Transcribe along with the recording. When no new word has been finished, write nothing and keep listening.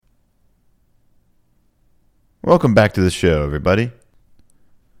Welcome back to the show, everybody.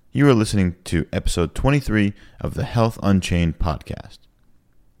 You are listening to episode 23 of the Health Unchained podcast.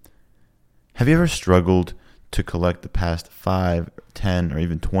 Have you ever struggled to collect the past 5, 10, or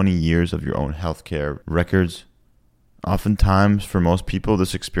even 20 years of your own healthcare records? Oftentimes, for most people,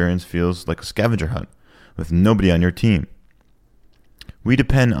 this experience feels like a scavenger hunt with nobody on your team. We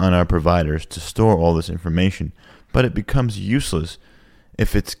depend on our providers to store all this information, but it becomes useless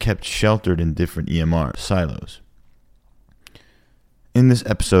if it's kept sheltered in different EMR silos. In this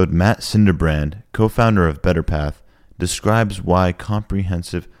episode, Matt Cinderbrand, co-founder of BetterPath, describes why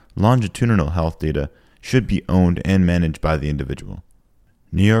comprehensive longitudinal health data should be owned and managed by the individual.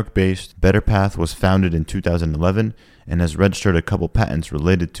 New York-based BetterPath was founded in 2011 and has registered a couple patents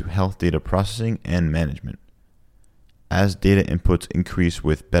related to health data processing and management. As data inputs increase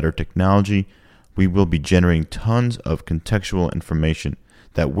with better technology, we will be generating tons of contextual information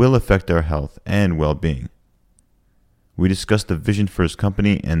that will affect our health and well-being. We discussed the vision for his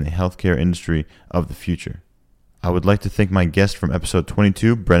company and the healthcare industry of the future. I would like to thank my guest from episode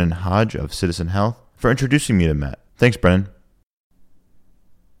 22, Brennan Hodge of Citizen Health, for introducing me to Matt. Thanks, Brennan.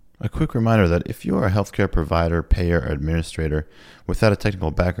 A quick reminder that if you are a healthcare provider, payer, or administrator without a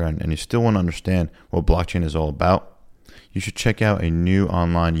technical background and you still want to understand what blockchain is all about, you should check out a new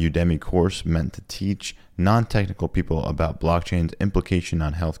online Udemy course meant to teach non-technical people about blockchain's implication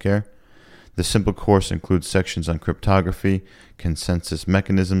on healthcare. The simple course includes sections on cryptography, consensus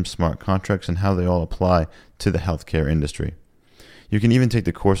mechanisms, smart contracts, and how they all apply to the healthcare industry. You can even take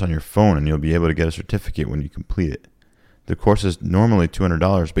the course on your phone and you'll be able to get a certificate when you complete it. The course is normally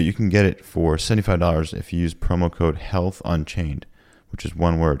 $200, but you can get it for $75 if you use promo code HEALTHUNCHAINED, which is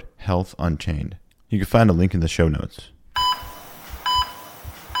one word, Health Unchained. You can find a link in the show notes.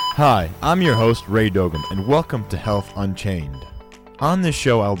 Hi, I'm your host, Ray Dogan, and welcome to Health Unchained. On this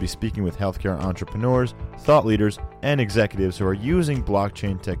show, I will be speaking with healthcare entrepreneurs, thought leaders, and executives who are using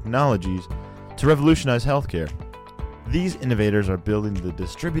blockchain technologies to revolutionize healthcare. These innovators are building the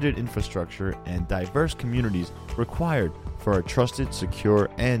distributed infrastructure and diverse communities required for a trusted, secure,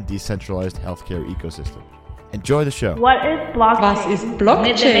 and decentralized healthcare ecosystem. Enjoy the show. What is blockchain? Was ist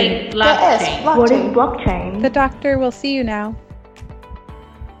Blockchain? What is blockchain? The doctor will see you now.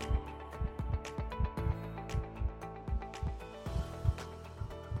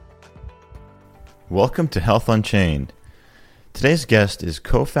 Welcome to Health Unchained. Today's guest is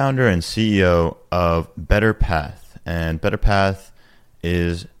co-founder and CEO of BetterPath, and BetterPath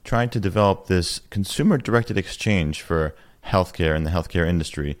is trying to develop this consumer-directed exchange for healthcare and the healthcare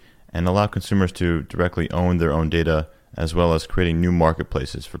industry and allow consumers to directly own their own data, as well as creating new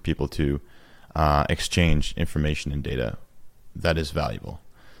marketplaces for people to exchange information and data that is valuable.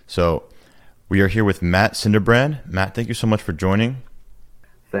 So we are here with Matt Cinderbrand. Matt, thank you so much for joining.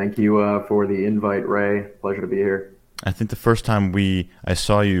 Thank you for the invite, Ray. Pleasure to be here. I think the first time I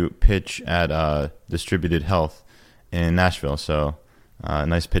saw you pitch at Distributed Health in Nashville, so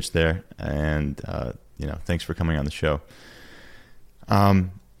nice pitch there, and thanks for coming on the show. Why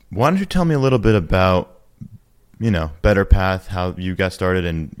don't you tell me a little bit about BetterPath, how you got started,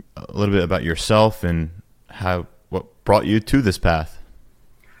 and a little bit about yourself and what brought you to this path?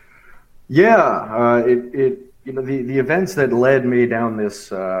 Yeah, the events that led me down this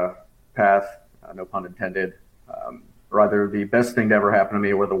path, no pun intended, are either the best thing to ever happen to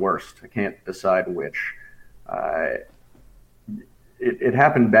me or the worst. I can't decide which. It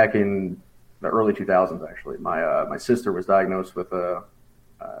happened back in the early 2000s, actually. My sister was diagnosed with a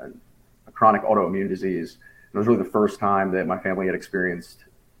chronic autoimmune disease. It was really the first time that my family had experienced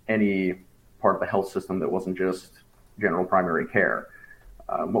any part of the health system that wasn't just general primary care.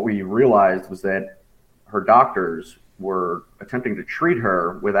 What we realized was that her doctors were attempting to treat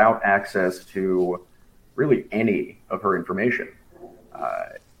her without access to really any of her information.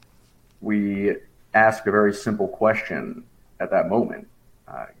 We asked a very simple question at that moment.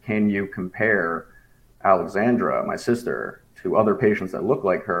 Can you compare Alexandra, my sister, to other patients that look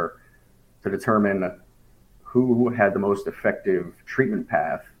like her to determine who had the most effective treatment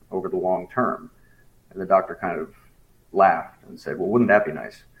path over the long term? And the doctor kind of laughed and said, well, wouldn't that be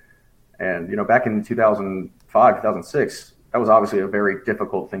nice? And, back in 2005, 2006, that was obviously a very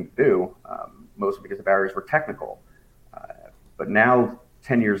difficult thing to do, mostly because the barriers were technical. But now,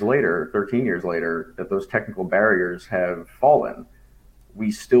 10 years later, 13 years later, that those technical barriers have fallen, we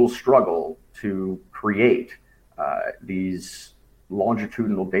still struggle to create these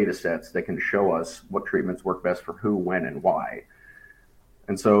longitudinal data sets that can show us what treatments work best for who, when, and why.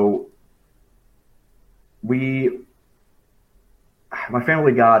 And so my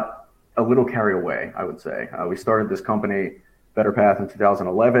family got a little carried away, I would say. We started this company, BetterPath, in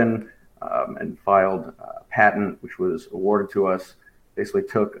 2011. and filed a patent, which was awarded to us. Basically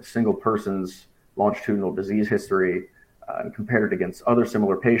took a single person's longitudinal disease history and compared it against other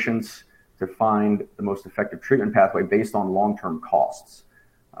similar patients to find the most effective treatment pathway based on long-term costs.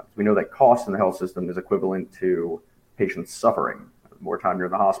 We know that cost in the health system is equivalent to patients suffering. The more time you're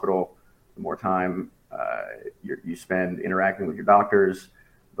in the hospital, the more time you spend interacting with your doctors,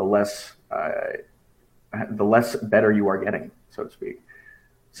 the less better you are getting, so to speak.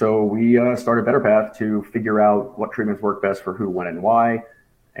 So we started Better Path to figure out what treatments work best for who, when, and why,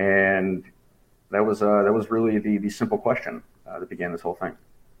 and that was really the simple question that began this whole thing.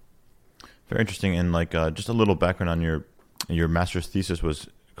 Very interesting. And just a little background on your master's thesis was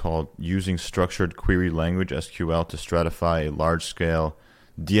called Using Structured Query Language, SQL, to Stratify a Large-Scale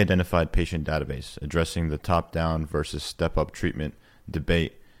De-Identified Patient Database, addressing the top-down versus step-up treatment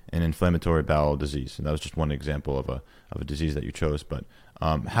debate in inflammatory bowel disease. And that was just one example of a disease that you chose. But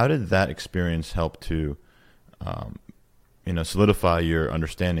how did that experience help to solidify your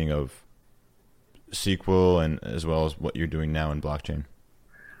understanding of SQL and as well as what you're doing now in blockchain?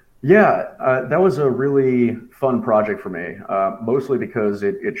 Yeah, that was a really fun project for me, mostly because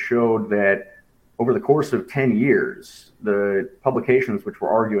it showed that over the course of 10 years, the publications which were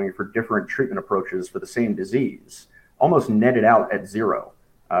arguing for different treatment approaches for the same disease almost netted out at zero.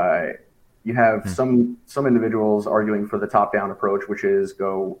 You have some individuals arguing for the top-down approach, which is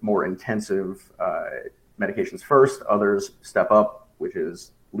go more intensive medications first, others step up, which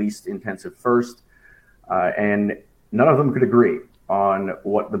is least intensive first, and none of them could agree on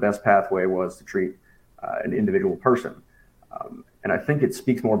what the best pathway was to treat an individual person. And I think it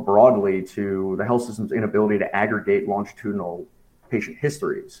speaks more broadly to the health system's inability to aggregate longitudinal patient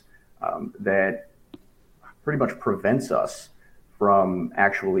histories that pretty much prevents us from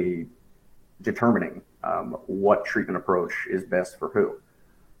actually determining what treatment approach is best for who.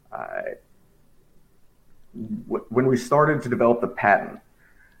 When we started to develop the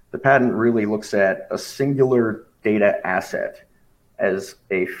patent really looks at a singular data asset as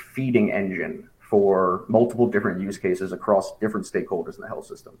a feeding engine for multiple different use cases across different stakeholders in the health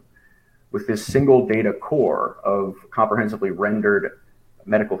system. With this single data core of comprehensively rendered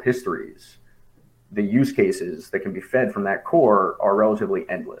medical histories, the use cases that can be fed from that core are relatively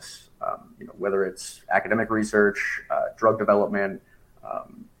endless. Whether it's academic research, drug development,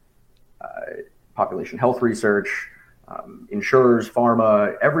 population health research, insurers,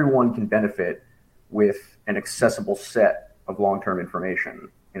 pharma, everyone can benefit with an accessible set of long-term information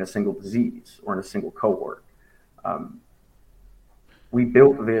in a single disease or in a single cohort. We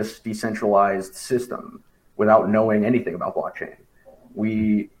built this decentralized system without knowing anything about blockchain.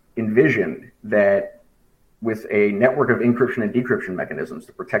 We envisioned that with a network of encryption and decryption mechanisms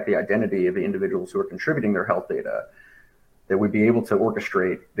to protect the identity of the individuals who are contributing their health data, that we'd be able to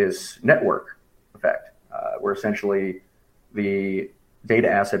orchestrate this network effect, where essentially the data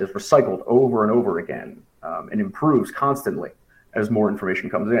asset is recycled over and over again and improves constantly as more information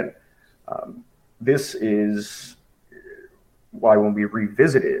comes in. This is why when we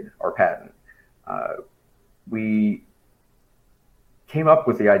revisited our patent, we came up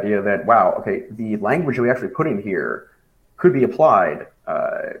with the idea that, wow, okay, the language that we actually put in here could be applied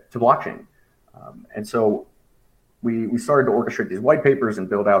to blockchain. And so we started to orchestrate these white papers and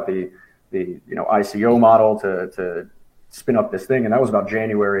build out the ICO model to spin up this thing. And that was about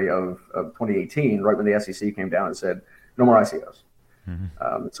January of 2018, right when the SEC came down and said, no more ICOs.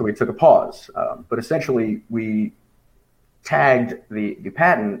 Mm-hmm. So we took a pause. But essentially, we tagged the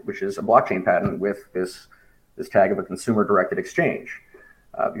patent, which is a blockchain patent, with this tag of a consumer-directed exchange.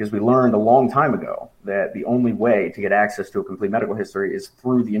 Because we learned a long time ago that the only way to get access to a complete medical history is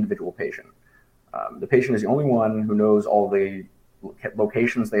through the individual patient. The patient is the only one who knows all the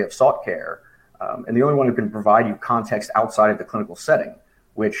locations they have sought care, and the only one who can provide you context outside of the clinical setting,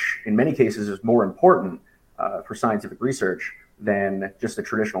 which in many cases is more important for scientific research than just the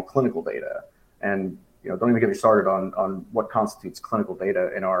traditional clinical data. And don't even get me started on what constitutes clinical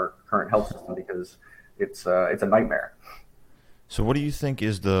data in our current health system, because it's a nightmare. So what do you think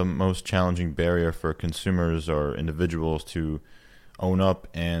is the most challenging barrier for consumers or individuals to own up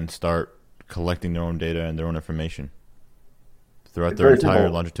and start collecting their own data and their own information throughout their entire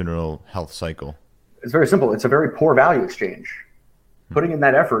longitudinal health cycle? It's very simple. It's a very poor value exchange. Putting in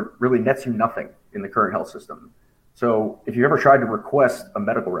that effort really nets you nothing in the current health system. So if you ever tried to request a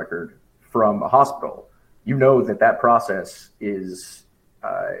medical record from a hospital, you know that process is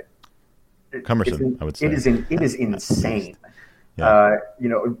cumbersome, I would say. It is insane. Yeah.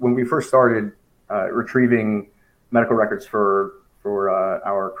 When we first started retrieving medical records for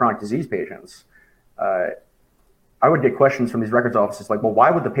our chronic disease patients, I would get questions from these records offices like, well,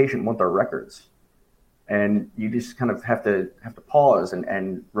 why would the patient want their records? And you just kind of have to pause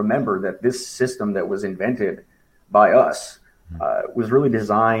and remember that this system that was invented by us was really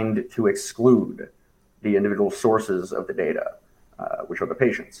designed to exclude the individual sources of the data, which are the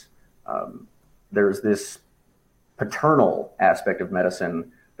patients. There's this paternal aspect of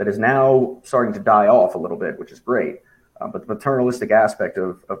medicine that is now starting to die off a little bit, which is great. But the paternalistic aspect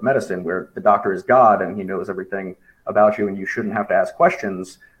of medicine, where the doctor is God and he knows everything about you and you shouldn't have to ask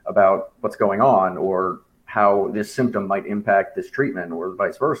questions about what's going on or how this symptom might impact this treatment or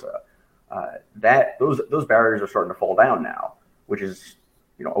vice versa. Those barriers are starting to fall down now, which is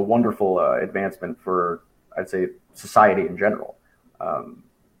a wonderful advancement for, I'd say, society in general.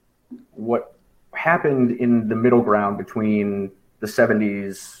 What happened in the middle ground between the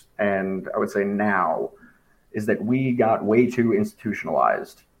 70s and I would say now is that we got way too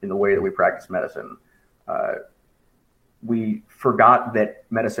institutionalized in the way that we practice medicine. We forgot that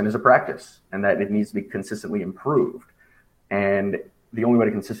medicine is a practice and that it needs to be consistently improved. And the only way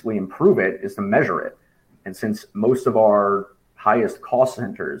to consistently improve it is to measure it. And since most of our highest cost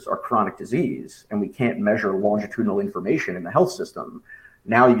centers are chronic disease and we can't measure longitudinal information in the health system,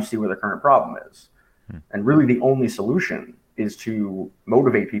 now you see where the current problem is. And really the only solution is to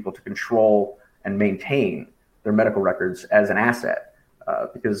motivate people to control and maintain their medical records as an asset,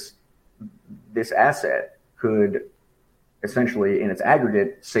 because this asset could essentially, in its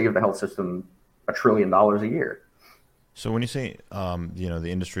aggregate, save the health system $1 trillion a year. So when you say,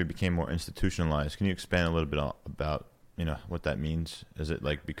 the industry became more institutionalized, can you expand a little bit about, what that means? Is it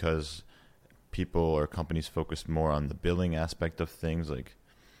like because people or companies focused more on the billing aspect of things?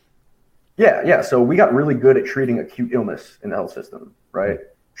 Yeah. So we got really good at treating acute illness in the health system, right?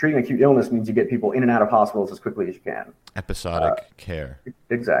 Treating acute illness means you get people in and out of hospitals as quickly as you can. Episodic care.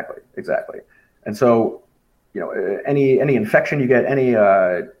 Exactly. And so, any infection you get, any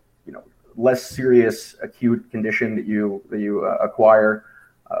less serious acute condition that you acquire,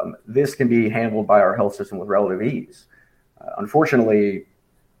 this can be handled by our health system with relative ease. Unfortunately,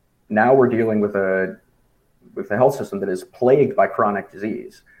 now we're dealing with a health system that is plagued by chronic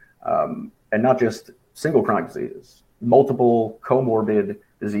disease, and not just single chronic diseases, multiple comorbid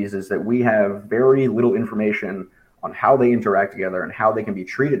diseases that we have very little information on how they interact together and how they can be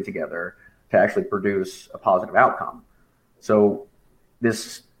treated together to actually produce a positive outcome. So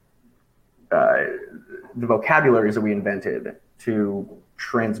the vocabularies that we invented to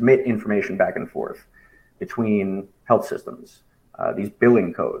transmit information back and forth between health systems, these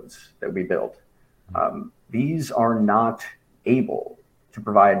billing codes that we built, these are not able to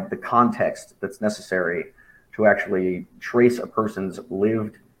provide the context that's necessary to actually trace a person's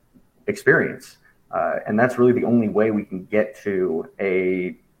lived experience. And that's really the only way we can get to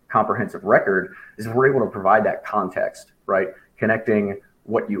a comprehensive record is if we're able to provide that context, right? Connecting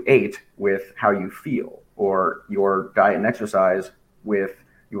what you ate with how you feel, or your diet and exercise with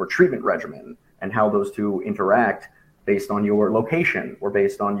your treatment regimen, and how those two interact based on your location or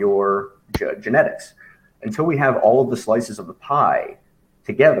based on your genetics. Until we have all of the slices of the pie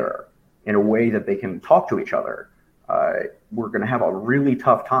together in a way that they can talk to each other, we're going to have a really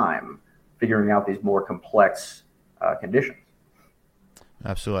tough time figuring out these more complex conditions.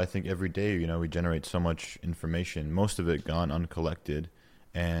 Absolutely. I think every day, we generate so much information, most of it gone uncollected.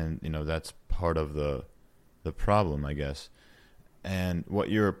 And, that's part of the problem, I guess. And what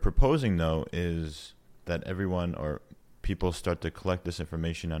you're proposing, though, is that everyone or people start to collect this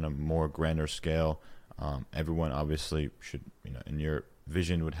information on a more grander scale. Everyone obviously should, in your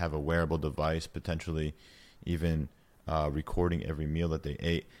vision, would have a wearable device, potentially even recording every meal that they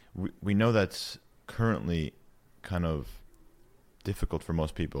ate. We know that's currently kind of difficult for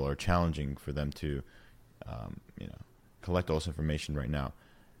most people, or challenging for them to, collect all this information right now.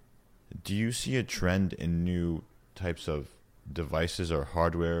 Do you see a trend in new types of devices or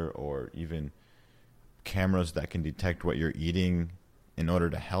hardware, or even cameras that can detect what you're eating in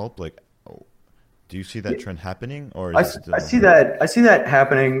order to help? Do you see that trend happening, or I see that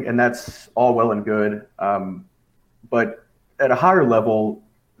happening, and that's all well and good. But at a higher level,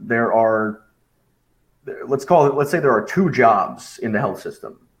 let's say there are two jobs in the health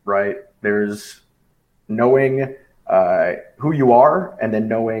system, right? There's knowing who you are, and then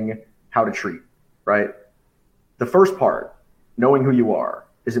knowing how to treat, right? The first part, knowing who you are,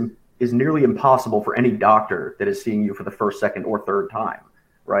 is nearly impossible for any doctor that is seeing you for the first, second, or third time,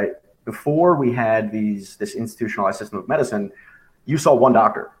 right? Before we had this institutionalized system of medicine, you saw one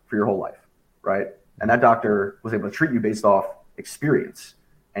doctor for your whole life, right? And that doctor was able to treat you based off experience.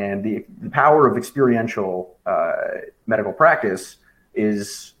 And the power of experiential medical practice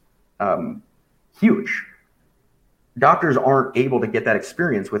is huge. doctors aren't able to get that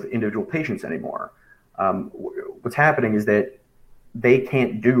experience with individual patients anymore. What's happening is that they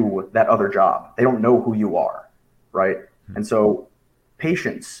can't do that other job. They don't know who you are, right? And so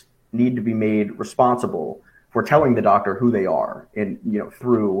patients need to be made responsible for telling the doctor who they are in,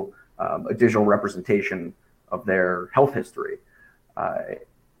 through a digital representation of their health history.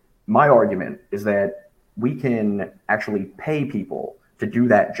 My argument is that we can actually pay people to do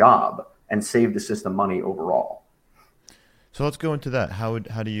that job and save the system money overall. So let's go into that. How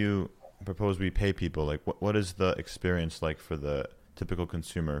do you propose we pay people? Like, what is the experience like for the typical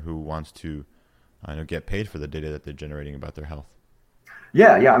consumer who wants to get paid for the data that they're generating about their health?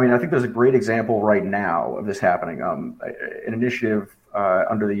 Yeah. I mean, I think there's a great example right now of this happening. An initiative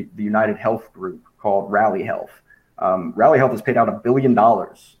under the United Health Group called Rally Health. Rally Health has paid out $1 billion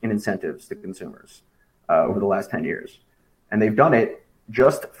in incentives to consumers over the last 10 years. And they've done it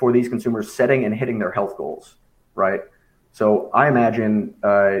just for these consumers setting and hitting their health goals, right? So I imagine,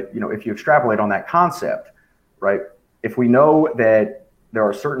 if you extrapolate on that concept, right, if we know that there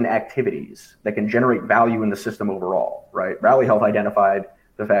are certain activities that can generate value in the system overall, right? Rally Health identified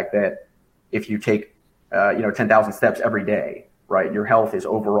the fact that if you take, 10,000 steps every day, right, your health is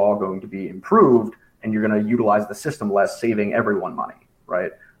overall going to be improved and you're going to utilize the system less, saving everyone money,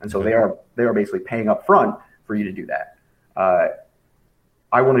 right? And so they are basically paying up front for you to do that.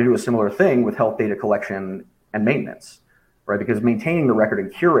 I want to do a similar thing with health data collection and maintenance, right? Because maintaining the record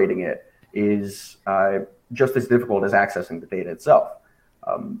and curating it is just as difficult as accessing the data itself.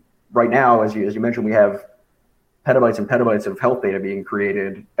 Right now, as you mentioned, we have petabytes and petabytes of health data being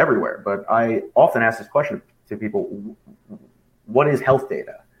created everywhere. But I often ask this question to people: what is health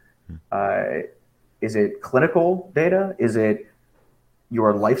data? Is it clinical data? Is it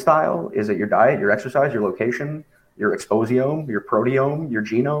your lifestyle? Is it your diet, your exercise, your location, your exposiome, your proteome, your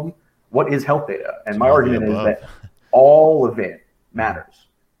genome? What is health data? And my argument is that all of it matters,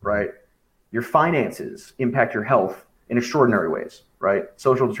 right? Your finances impact your health in extraordinary ways, right?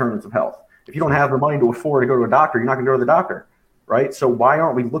 Social determinants of health. If you don't have the money to afford to go to a doctor, you're not going to go to the doctor, right? So why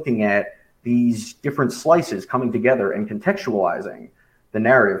aren't we looking at these different slices coming together and contextualizing the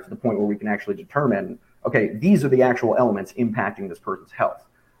narrative to the point where we can actually determine, okay, these are the actual elements impacting this person's health.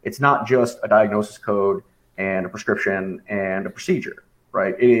 It's not just a diagnosis code and a prescription and a procedure,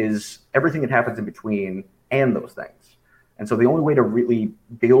 right? It is everything that happens in between and those things. And so the only way to really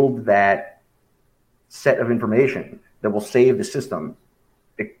build that set of information that will save the system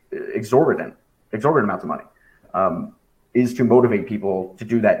exorbitant amounts of money is to motivate people to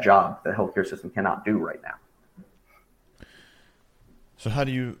do that job that the healthcare system cannot do right now. So how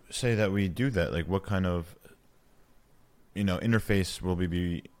do you say that we do that? Like, what kind of, interface will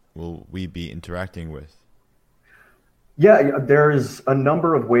we be interacting with? Yeah, there's a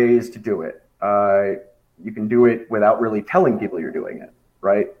number of ways to do it. You can do it without really telling people you're doing it,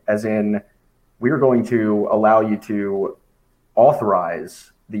 right? As in, we're going to allow you to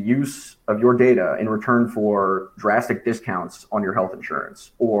authorize the use of your data in return for drastic discounts on your health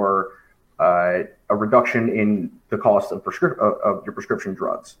insurance, or a reduction in the cost of your prescription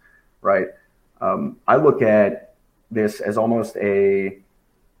drugs, right? I look at this as almost a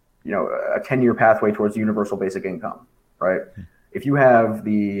 10-year pathway towards universal basic income, right? If you have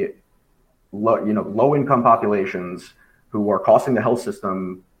the low income populations who are costing the health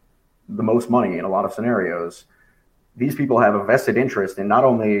system the most money in a lot of scenarios, these people have a vested interest in not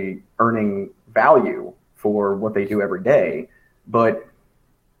only earning value for what they do every day, but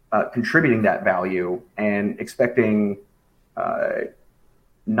contributing that value and expecting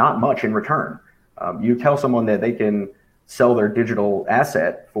not much in return. You tell someone that they can sell their digital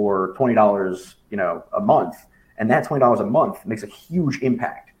asset for $20, a month, and that $20 a month makes a huge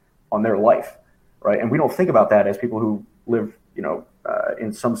impact on their life, right? And we don't think about that as people who live,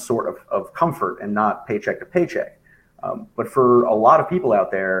 in some sort of comfort and not paycheck to paycheck. But for a lot of people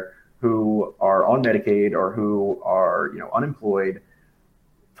out there who are on Medicaid or who are, unemployed,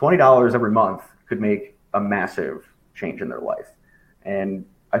 $20 every month could make a massive change in their life. And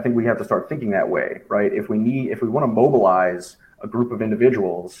I think we have to start thinking that way, right? If we want to mobilize a group of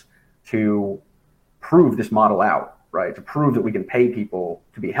individuals to prove this model out, right? To prove that we can pay people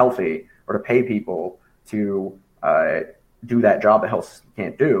to be healthy, or to pay people to do that job the health system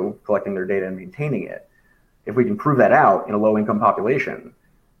can't do, collecting their data and maintaining it. If we can prove that out in a low income population,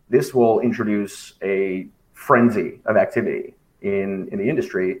 this will introduce a frenzy of activity in the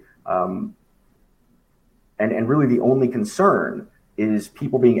industry. And really the only concern is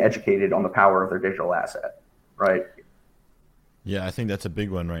people being educated on the power of their digital asset, right? Yeah, I think that's a big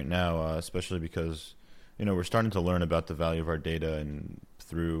one right now, especially because, we're starting to learn about the value of our data and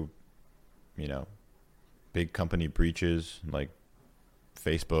through, big company breaches like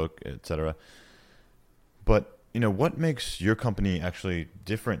Facebook, etc. But, what makes your company actually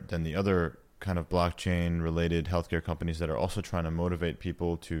different than the other kind of blockchain related healthcare companies that are also trying to motivate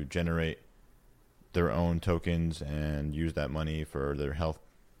people to generate their own tokens and use that money for their health?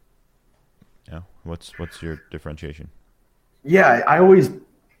 What's your differentiation? Yeah, I always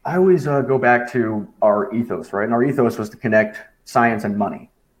go back to our ethos, right? And our ethos was to connect science and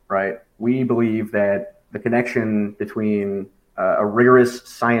money, right? We believe that the connection between a rigorous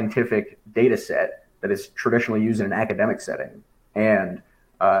scientific data set that is traditionally used in an academic setting and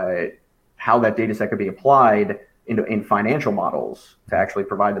how that data set could be applied in financial models to actually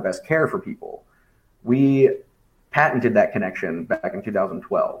provide the best care for people. We patented that connection back in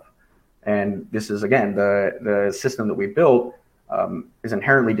 2012. And this is, again, the system that we built is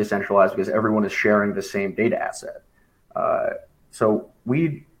inherently decentralized because everyone is sharing the same data asset. So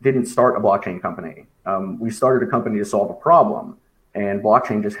we didn't start a blockchain company. We started a company to solve a problem, and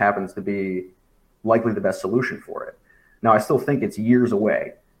blockchain just happens to be likely the best solution for it. Now, I still think it's years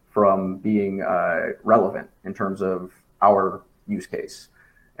away from being relevant in terms of our use case.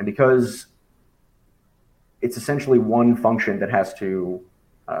 And because it's essentially one function that has to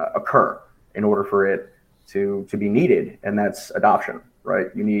occur in order for it to be needed, and that's adoption, right?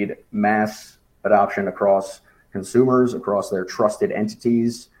 You need mass adoption across consumers, across their trusted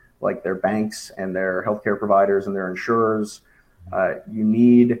entities, like their banks and their healthcare providers and their insurers. You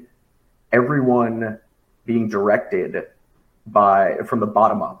need everyone being directed from the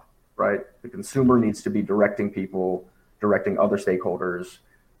bottom up, right? The consumer needs to be directing other stakeholders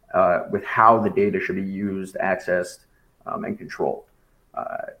with how the data should be used, accessed, and controlled.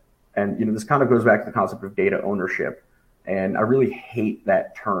 And this kind of goes back to the concept of data ownership. And I really hate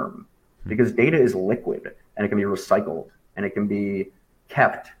that term because data is liquid and it can be recycled and it can be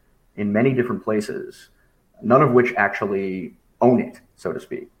kept in many different places, none of which actually own it, so to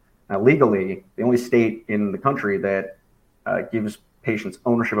speak. Now, legally, the only state in the country that gives patients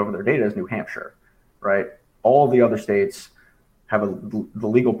ownership over their data is New Hampshire, right? All the other states have the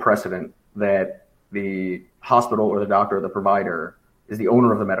legal precedent that the hospital or the doctor or the provider is the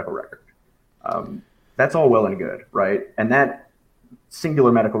owner of the medical record. That's all well and good, right? And that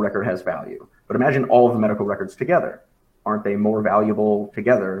singular medical record has value. But imagine all of the medical records together. Aren't they more valuable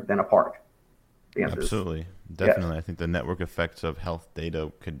together than apart? The answer Absolutely. Is definitely. yes. I think the network effects of health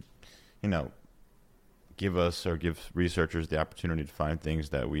data could, give us or give researchers the opportunity to find things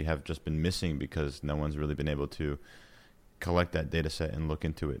that we have just been missing because no one's really been able to collect that data set and look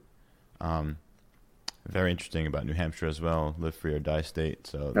into it. Very interesting about New Hampshire as well, live free or die state.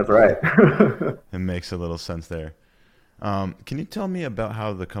 So That's right. It makes a little sense there. Can you tell me about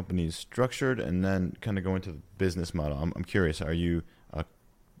how the company is structured and then kind of go into the business model? I'm curious. Are you a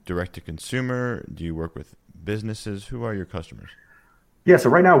direct-to-consumer? Do you work with businesses? Who are your customers? Yeah,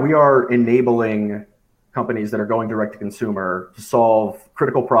 so right now we are enabling companies that are going direct-to-consumer to solve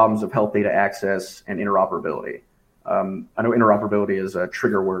critical problems of health data access and interoperability. I know interoperability is a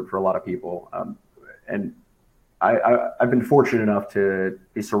trigger word for a lot of people. And I've been fortunate enough to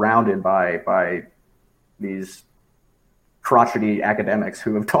be surrounded by these crotchety academics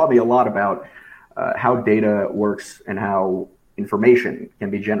who have taught me a lot about how data works and how information can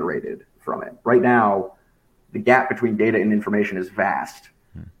be generated from it. Right now, the gap between data and information is vast,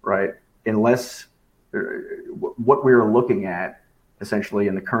 right? Unless what we're looking at essentially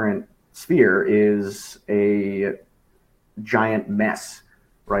in the current sphere is a giant mess,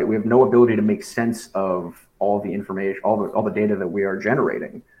 right? We have no ability to make sense of all the information, all the data that we are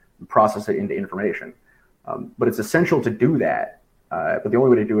generating and process it into information. But it's essential to do that. But the only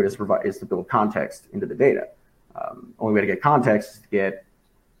way to do it is to build context into the data. Only way to get context is to get,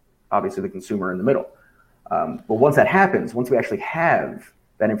 obviously, the consumer in the middle. But once that happens, once we actually have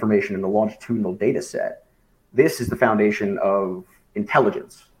that information in the longitudinal data set, this is the foundation of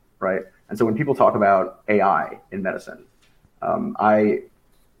intelligence, right? And so when people talk about AI in medicine, I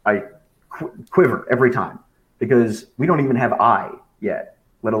quiver every time because we don't even have I yet,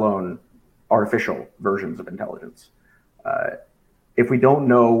 let alone artificial versions of intelligence. If we don't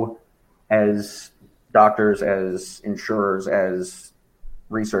know, as doctors, as insurers, as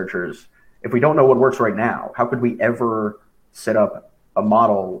researchers, if we don't know what works right now, how could we ever set up a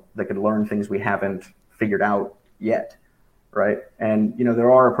model that could learn things we haven't figured out yet, right? And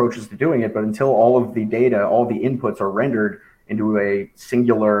there are approaches to doing it, but until all of the data, all the inputs are rendered into a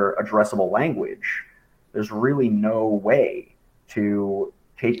singular addressable language, there's really no way to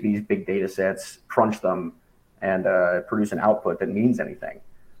take these big data sets, crunch them, and produce an output that means anything.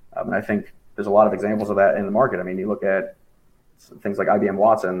 And I think there's a lot of examples of that in the market. I mean, you look at things like IBM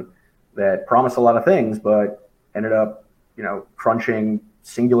Watson, that promised a lot of things, but ended up, crunching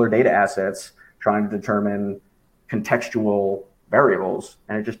singular data assets, trying to determine contextual variables,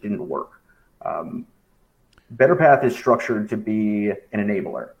 and it just didn't work. BetterPath is structured to be an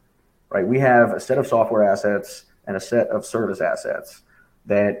enabler, right? We have a set of software assets and a set of service assets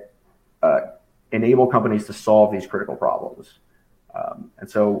that enable companies to solve these critical problems. And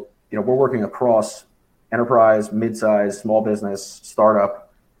so, we're working across enterprise, mid-size, small business,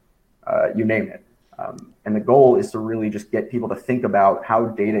 startup, you name it. And the goal is to really just get people to think about how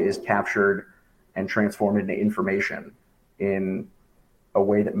data is captured and transformed into information in a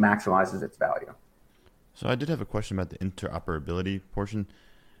way that maximizes its value. So I did have a question about the interoperability portion.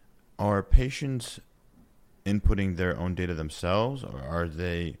 Are patients inputting their own data themselves, or are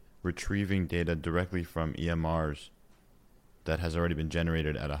they retrieving data directly from EMRs that has already been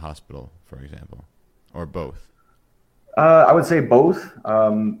generated at a hospital, for example, or both? I would say both.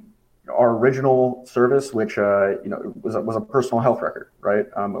 Our original service, which was a personal health record, right?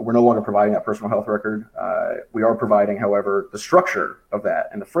 We're no longer providing that personal health record. We are providing, however, the structure of that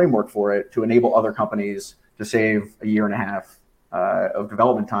and the framework for it to enable other companies to save a year and a half of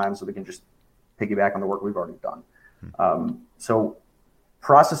development time, so they can just piggyback on the work we've already done. So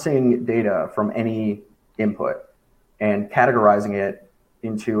processing data from any input and categorizing it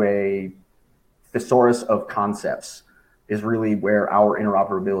into a thesaurus of concepts is really where our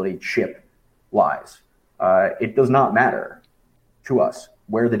interoperability chip lies. It does not matter to us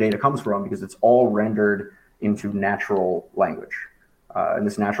where the data comes from, because it's all rendered into natural language. And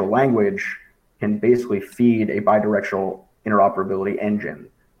this natural language can basically feed a bidirectional interoperability engine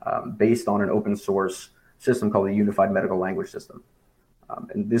based on an open source system called the Unified Medical Language System.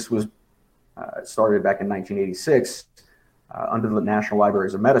 And this was started back in 1986 under the National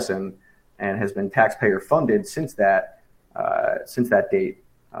Libraries of Medicine, and has been taxpayer funded since that date,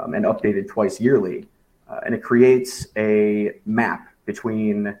 and updated twice yearly. And it creates a map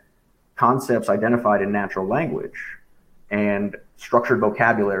between concepts identified in natural language and structured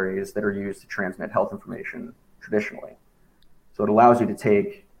vocabularies that are used to transmit health information traditionally. So it allows you to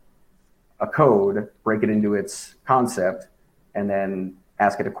take a code, break it into its concept, and then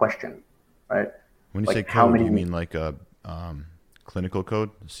ask it a question, right? When you say code, do you mean like a clinical code,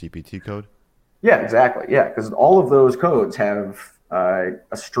 CPT code? Yeah, exactly. Yeah, because all of those codes have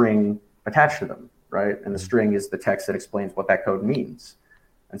a string attached to them, right? And the string is the text that explains what that code means.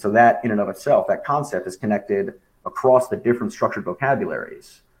 And so that in and of itself, that concept is connected across the different structured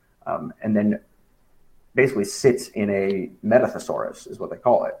vocabularies, and then basically sits in a metathesaurus, is what they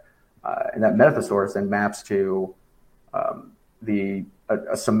call it. And that metathesaurus then maps to a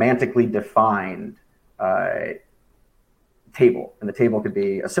semantically defined table. And the table could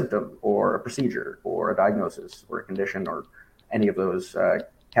be a symptom or a procedure or a diagnosis or a condition or any of those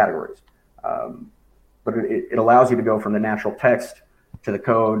categories. But it allows you to go from the natural text to the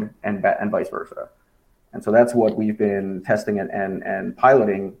code and vice versa. And so that's what we've been testing and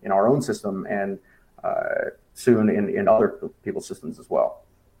piloting in our own system, and soon in other people's systems as well.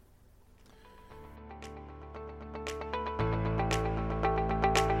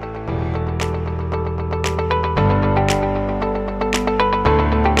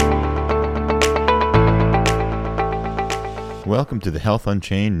 Welcome to the Health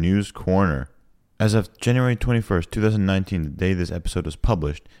Unchained News Corner. As of January 21st, 2019, the day this episode was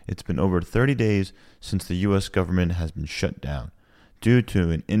published, it's been over 30 days since the U.S. government has been shut down due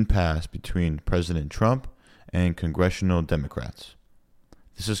to an impasse between President Trump and congressional Democrats.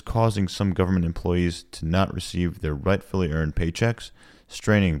 This is causing some government employees to not receive their rightfully earned paychecks,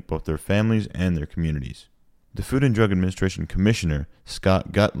 straining both their families and their communities. The Food and Drug Administration Commissioner,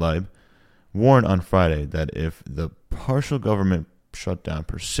 Scott Gottlieb, warned on Friday that if the partial government shutdown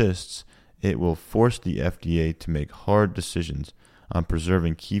persists, it will force the FDA to make hard decisions on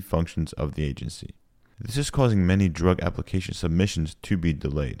preserving key functions of the agency. This is causing many drug application submissions to be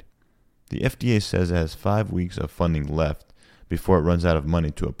delayed. The FDA says it has 5 weeks of funding left before it runs out of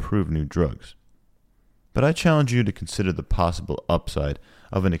money to approve new drugs. But I challenge you to consider the possible upside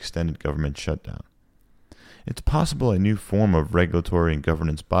of an extended government shutdown. It's possible a new form of regulatory and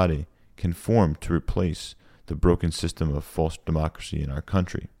governance body can form to replace the broken system of false democracy in our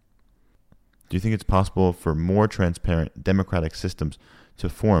country. Do you think it's possible for more transparent democratic systems to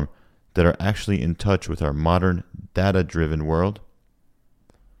form that are actually in touch with our modern data-driven world?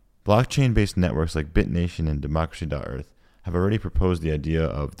 Blockchain-based networks like BitNation and Democracy.Earth have already proposed the idea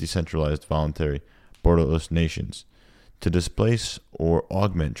of decentralized voluntary borderless nations to displace or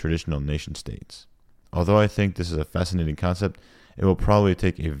augment traditional nation-states. Although I think this is a fascinating concept, it will probably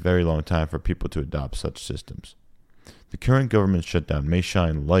take a very long time for people to adopt such systems. The current government shutdown may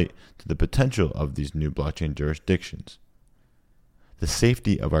shine light to the potential of these new blockchain jurisdictions. The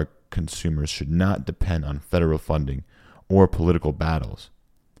safety of our consumers should not depend on federal funding or political battles.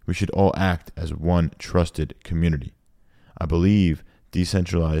 We should all act as one trusted community. I believe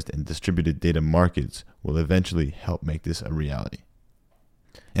decentralized and distributed data markets will eventually help make this a reality.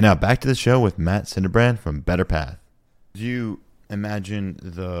 And now back to the show with Matt Cinderbrand from BetterPath. Do you imagine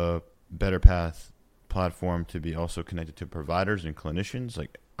the BetterPath platform to be also connected to providers and clinicians?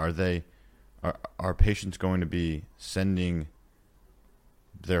 Like, are patients going to be sending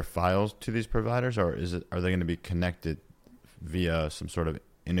their files to these providers, or are they going to be connected via some sort of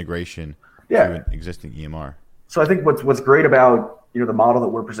integration to an existing EMR? So I think what's great about the model that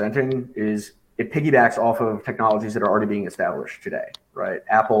we're presenting is it piggybacks off of technologies that are already being established today, right?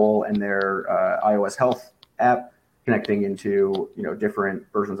 Apple and their iOS Health app connecting into different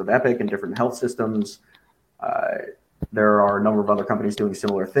versions of Epic and different health systems. There are a number of other companies doing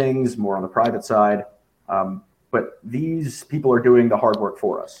similar things, more on the private side. But these people are doing the hard work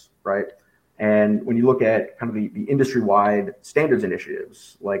for us, right? And when you look at kind of the industry-wide standards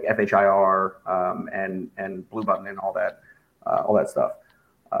initiatives like FHIR and Blue Button and all that stuff,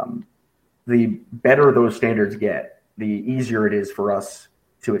 the better those standards get, the easier it is for us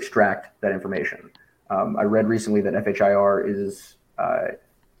to extract that information. I read recently that FHIR is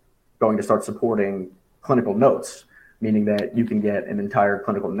going to start supporting clinical notes, meaning that you can get an entire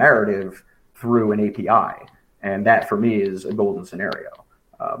clinical narrative through an API. And that, for me, is a golden scenario.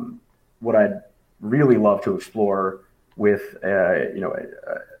 What I'd really love to explore with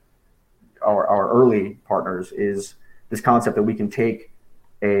our early partners is this concept that we can take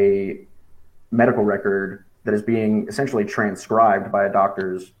a medical record that is being essentially transcribed by a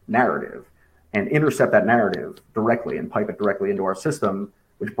doctor's narrative and intercept that narrative directly and pipe it directly into our system,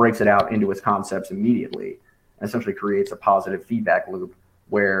 which breaks it out into its concepts immediately and essentially creates a positive feedback loop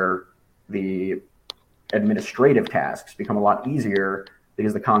where the administrative tasks become a lot easier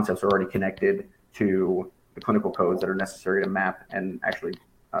because the concepts are already connected to the clinical codes that are necessary to map and actually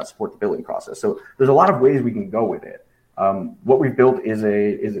support the billing process. So there's a lot of ways we can go with it. What we've built is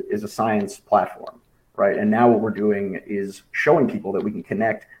a science platform, right? And now what we're doing is showing people that we can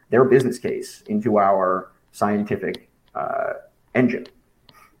connect their business case into our scientific engine.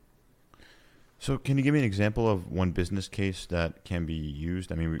 So can you give me an example of one business case that can be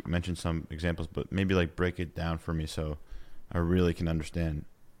used? I mean, we mentioned some examples, but maybe break it down for me so I really can understand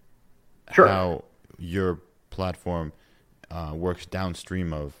how your platform works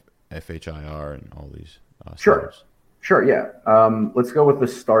downstream of FHIR and all these standards. Sure, yeah. Let's go with the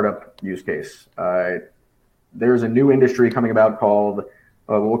startup use case. There's a new industry coming about called,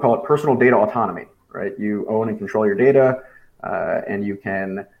 we'll call it personal data autonomy, right? You own and control your data, and you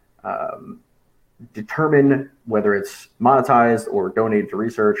can determine whether it's monetized or donated to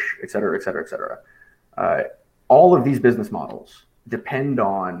research, et cetera, et cetera, et cetera. All of these business models depend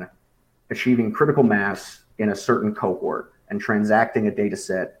on achieving critical mass in a certain cohort and transacting a data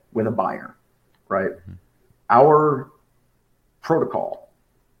set with a buyer, right? Mm-hmm. Our protocol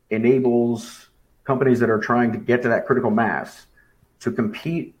enables companies that are trying to get to that critical mass to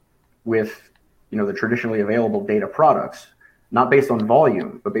compete with the traditionally available data products, not based on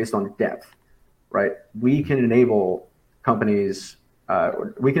volume, but based on depth. Right, we can enable companies,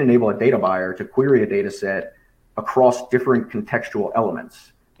 we can enable a data buyer to query a data set across different contextual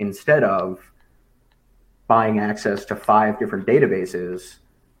elements instead of buying access to 5 different databases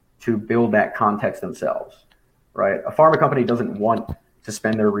to build that context themselves. Right, a pharma company doesn't want to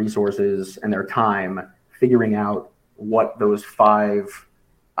spend their resources and their time figuring out what those 5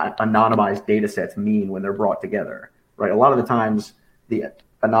 anonymized data sets mean when they're brought together. Right, a lot of the times the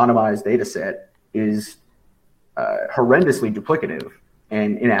anonymized data set is horrendously duplicative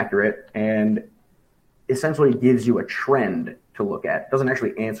and inaccurate and essentially gives you a trend to look at. It doesn't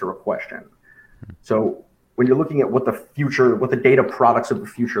actually answer a question. So when you're looking at what the data products of the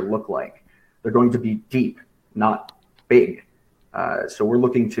future look like, they're going to be deep, not big. So we're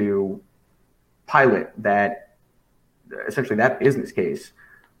looking to pilot that, essentially that business case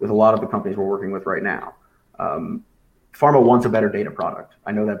with a lot of the companies we're working with right now. Pharma wants a better data product.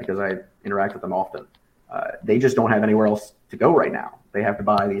 I know that because I interact with them often. They just don't have anywhere else to go right now. They have to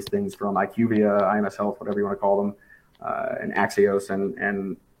buy these things from IQVIA, IMS Health, whatever you want to call them, and Axios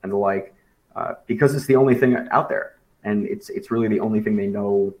and the like, because it's the only thing out there, and it's really the only thing they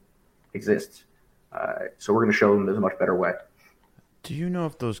know exists. So we're going to show them there's a much better way. Do you know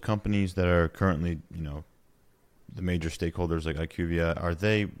if those companies that are currently, the major stakeholders like IQVIA, are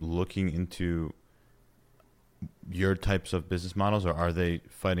they looking into your types of business models, or are they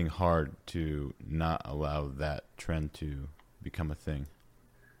fighting hard to not allow that trend to become a thing?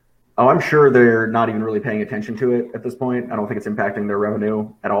 Oh, I'm sure they're not even really paying attention to it at this point. I don't think it's impacting their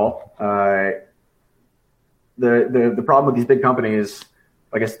revenue at all. The problem with these big companies,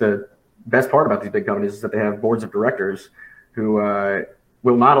 I guess the best part about these big companies is that they have boards of directors who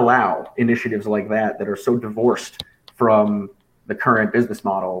will not allow initiatives like that are so divorced from the current business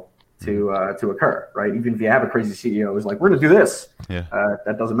model to occur, right? Even if you have a crazy CEO who's like, we're going to do this,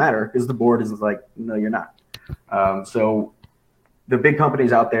 that doesn't matter because the board is like, no, you're not. So the big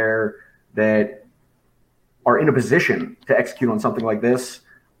companies out there that are in a position to execute on something like this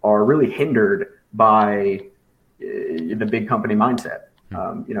are really hindered by the big company mindset.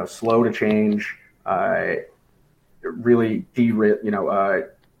 Slow to change, really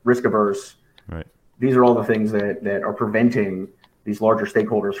risk averse. Right. These are all the things that are preventing these larger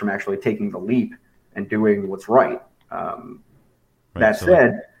stakeholders from actually taking the leap and doing what's right. That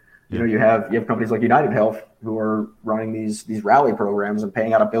said, you have companies like United Health who are running these rally programs and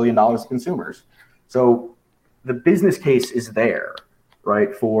paying out $1 billion to consumers. So the business case is there,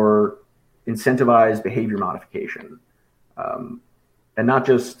 right, for incentivized behavior modification, and not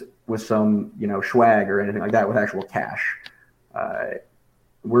just with some swag or anything like that, with actual cash.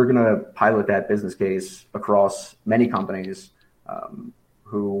 We're going to pilot that business case across many companies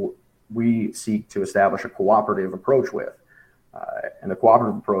who we seek to establish a cooperative approach with. And the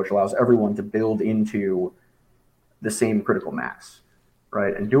cooperative approach allows everyone to build into the same critical mass,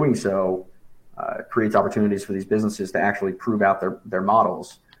 right? And doing so creates opportunities for these businesses to actually prove out their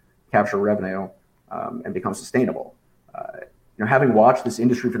models, capture revenue, and become sustainable. Having watched this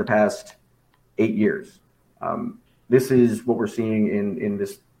industry for the past 8 years, this is what we're seeing in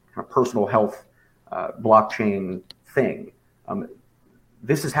this kind of personal health blockchain thing.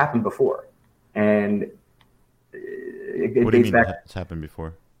 This has happened before, and it what do you dates mean back. it's happened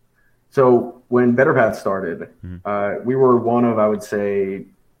before? So when BetterPath started, we were one of, I would say,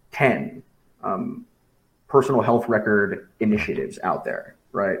 10 personal health record initiatives out there,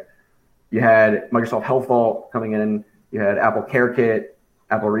 right? You had Microsoft Health Vault coming in, you had Apple Care Kit,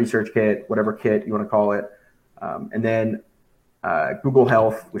 Apple Research Kit, whatever kit you want to call it, and then Google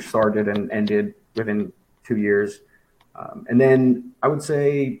Health, which started and ended within 2 years. And then I would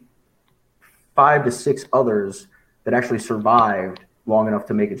say 5 to 6 others that actually survived long enough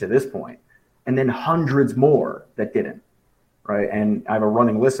to make it to this point, and then hundreds more that didn't, right? And I have a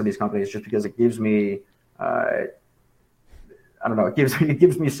running list of these companies just because it gives me, it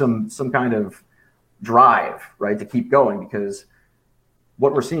gives me some kind of drive, right, to keep going, because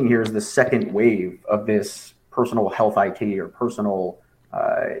what we're seeing here is the second wave of this personal health IT or personal,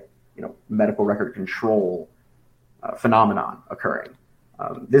 medical record control phenomenon occurring.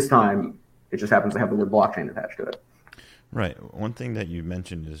 This time, it just happens to have the word blockchain attached to it. Right. One thing that you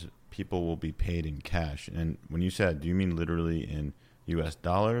mentioned is people will be paid in cash. And when you said, do you mean literally in US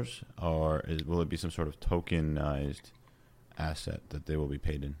dollars, or will it be some sort of tokenized asset that they will be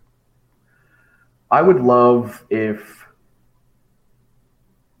paid in? I would love if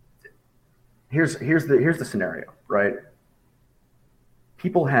here's the scenario, right?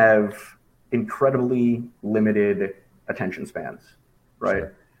 People have incredibly limited attention spans, right?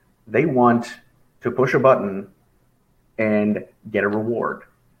 Sure. They want to push a button and get a reward.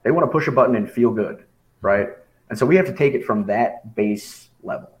 They want to push a button and feel good, right? And so we have to take it from that base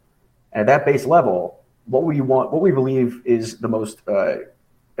level. And at that base level, what we believe is the most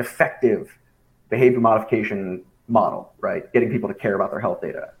effective behavior modification model, right? Getting people to care about their health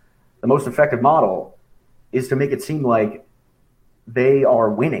data. The most effective model is to make it seem like they are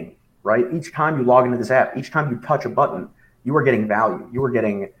winning, right? Each time you log into this app, each time you touch a button, you are getting value. You are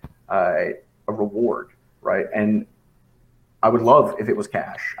getting a reward, right? And I would love if it was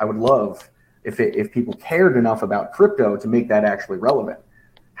cash. I would love if people cared enough about crypto to make that actually relevant.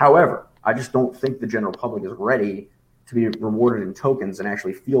 However, I just don't think the general public is ready to be rewarded in tokens and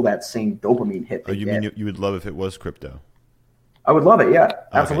actually feel that same dopamine hit. Oh, you mean you would love if it was crypto? I would love it, yeah,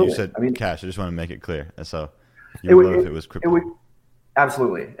 absolutely. Okay, you said cash. I just want to make it clear. So you would love if it was crypto.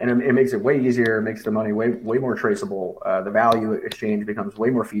 Absolutely, and it makes it way easier. It makes the money way more traceable. The value exchange becomes way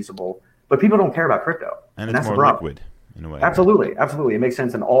more feasible. But people don't care about crypto, and it's more liquid in a way. Absolutely. It makes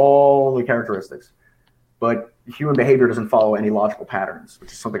sense in all the characteristics. But human behavior doesn't follow any logical patterns,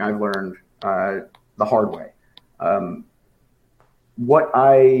 which is something I've learned the hard way. What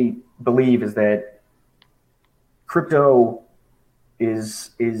I believe is that crypto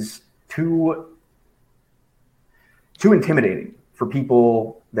is too intimidating for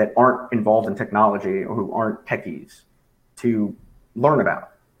people that aren't involved in technology or who aren't techies to learn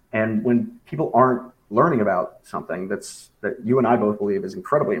about. And when people aren't learning about something that you and I both believe is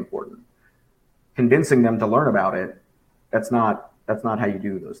incredibly important, convincing them to learn about it, that's not how you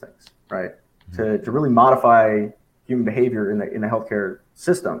do those things, right? Mm-hmm. To really modify human behavior in the healthcare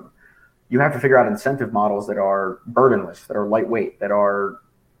system, you have to figure out incentive models that are burdenless, that are lightweight, that are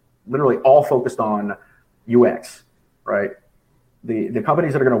literally all focused on UX, right? The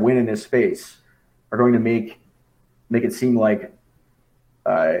companies that are going to win in this space are going to make it seem like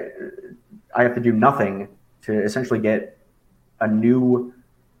I have to do nothing to essentially get a new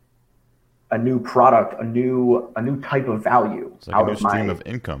product, a new type of value it's like out a new of stream of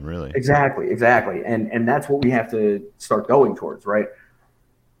income, really. Exactly. And that's what we have to start going towards, right?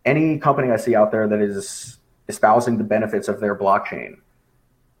 Any company I see out there that is espousing the benefits of their blockchain,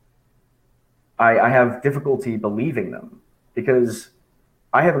 I have difficulty believing them because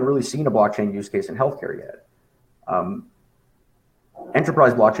I haven't really seen a blockchain use case in healthcare yet.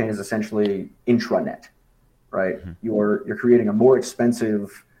 Enterprise blockchain is essentially intranet, right? Mm-hmm. You're creating a more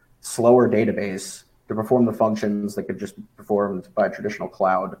expensive, slower database to perform the functions that could just be performed by a traditional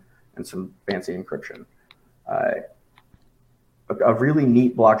cloud and some fancy encryption. A really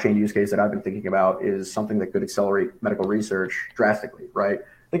neat blockchain use case that I've been thinking about is something that could accelerate medical research drastically, right?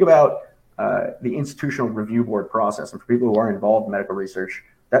 Think about the institutional review board process. And for people who are involved in medical research,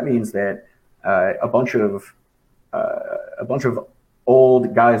 that means that a bunch of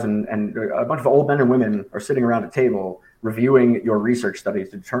old guys and a bunch of old men and women are sitting around a table reviewing your research studies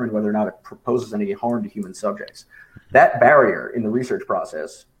to determine whether or not it poses any harm to human subjects. That barrier in the research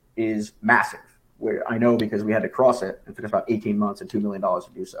process is massive. I know because we had to cross it. It took us about 18 months and $2 million to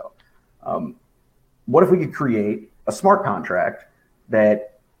do so. What if we could create a smart contract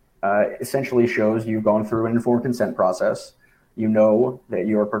that essentially shows you've gone through an informed consent process, you know that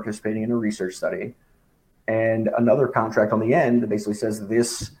you're participating in a research study, and another contract on the end that basically says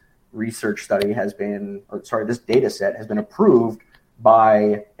this research study this data set has been approved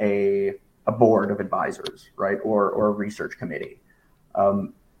by a board of advisors, right? Or a research committee.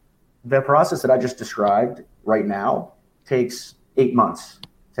 The process that I just described right now takes 8 months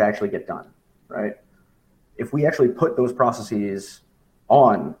to actually get done, right? If we actually put those processes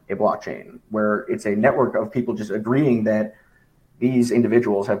on a blockchain where it's a network of people just agreeing that these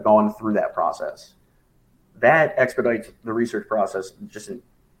individuals have gone through that process, that expedites the research process just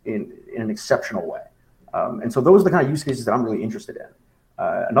in an exceptional way. And so those are the kind of use cases that I'm really interested in.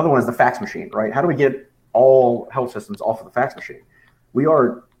 Another one is the fax machine, right? How do we get all health systems off of the fax machine? We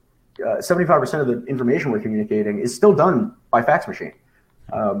are 75% of the information we're communicating is still done by fax machine.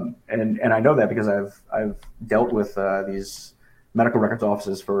 And I know that because I've dealt with these medical records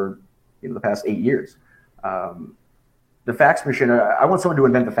offices for the past 8 years. The fax machine, I want someone to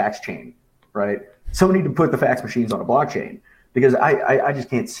invent the fax chain, right? Someone need to put the fax machines on a blockchain because I just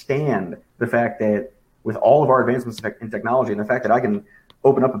can't stand the fact that with all of our advancements in technology and the fact that I can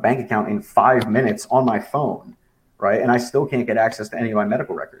open up a bank account in 5 minutes on my phone, right? And I still can't get access to any of my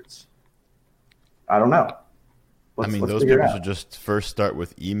medical records. I don't know. Let's those people should just first start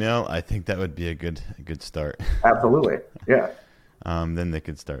with email. I think that would be a good start. Absolutely, yeah. Then they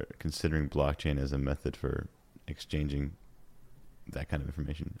could start considering blockchain as a method for exchanging that kind of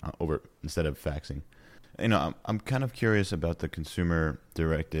information over instead of faxing. I'm kind of curious about the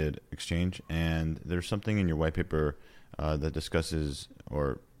consumer-directed exchange, and there's something in your white paper that discusses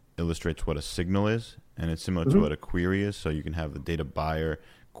or illustrates what a signal is, and it's similar to what a query is. So you can have the data buyer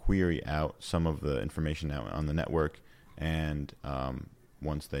query out some of the information out on the network, and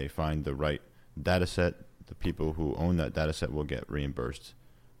once they find the right data set, the people who own that data set will get reimbursed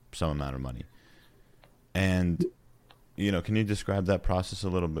some amount of money. And can you describe that process a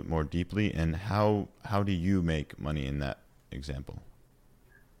little bit more deeply, and how do you make money in that example?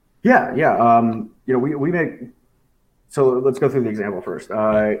 Yeah. We make. So let's go through the example first.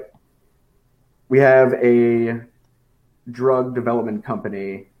 We have a drug development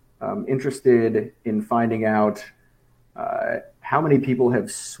company interested in finding out how many people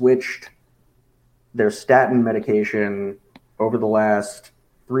have switched their statin medication over the last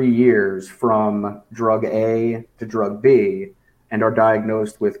 3 years from drug A to drug B and are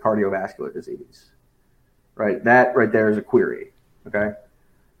diagnosed with cardiovascular disease, right? That right there is a query, okay?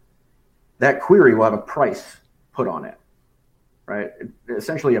 That query will have a price put on it, right?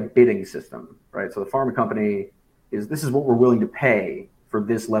 Essentially a bidding system, right? So the pharma company this is what we're willing to pay for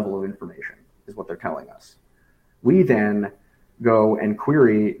this level of information, is what they're telling us. We then go and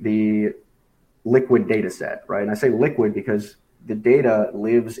query the liquid data set, right? And I say liquid because the data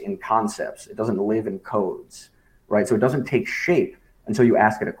lives in concepts. It doesn't live in codes, right? So it doesn't take shape until you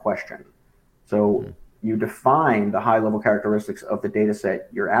ask it a question. So you define the high level characteristics of the data set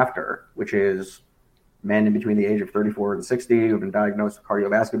you're after, which is men in between the age of 34 and 60 who have been diagnosed with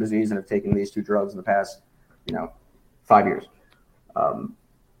cardiovascular disease and have taken these two drugs in the past, 5 years.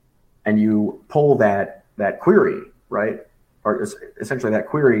 And you pull that query, right? Or essentially that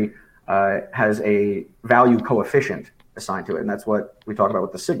query has a value coefficient assigned to it. And that's what we talk about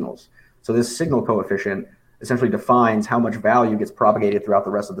with the signals. So this signal coefficient essentially defines how much value gets propagated throughout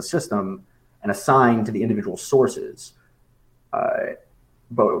the rest of the system and assigned to the individual sources,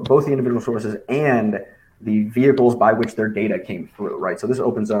 both the individual sources and the vehicles by which their data came through, right? So this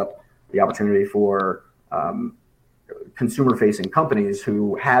opens up the opportunity for consumer-facing companies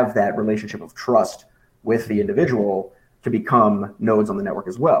who have that relationship of trust with the individual to become nodes on the network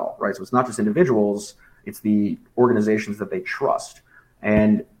as well, right? So it's not just individuals, it's the organizations that they trust.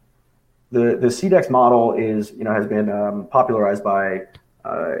 And the CDEX model is, has been popularized by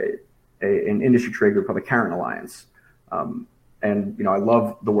an industry trade group called the Carrot Alliance. And I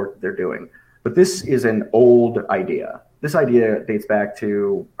love the work that they're doing. But this is an old idea. This idea dates back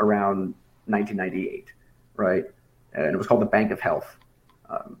to around 1998, right? And it was called the Bank of Health.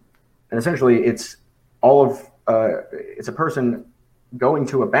 And essentially, it's it's a person going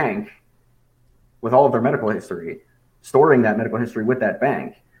to a bank with all of their medical history, storing that medical history with that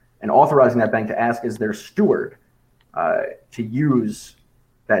bank, and authorizing that bank to ask as their steward to use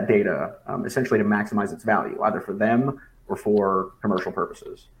that data, essentially to maximize its value, either for them or for commercial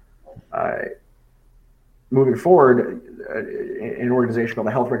purposes. Moving forward, an organization called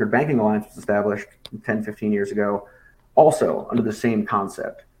the Health Record Banking Alliance was established 10, 15 years ago, also under the same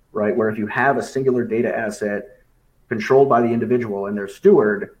concept, right? Where if you have a singular data asset controlled by the individual and their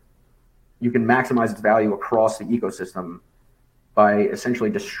steward, you can maximize its value across the ecosystem by essentially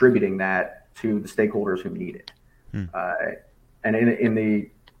distributing that to the stakeholders who need it. And in the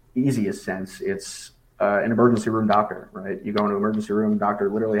easiest sense, it's an emergency room doctor, right? You go into an emergency room, doctor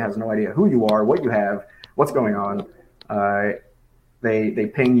literally has no idea who you are, what you have, what's going on.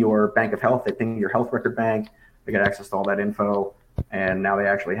 They ping your Bank of Health, they ping your health record bank, they get access to all that info, and now they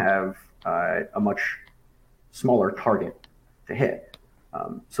actually have a much smaller target to hit.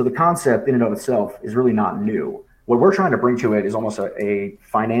 So the concept in and of itself is really not new. What we're trying to bring to it is almost a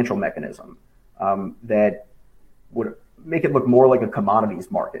financial mechanism that would make it look more like a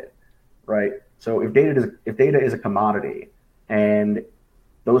commodities market, right? So if data is a commodity and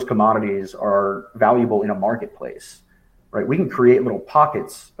those commodities are valuable in a marketplace, right? We can create little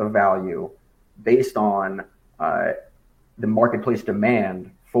pockets of value based on the marketplace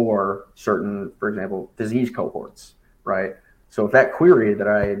demand for certain, for example, disease cohorts, right? So if that query that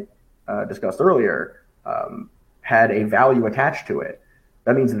I discussed earlier had a value attached to it,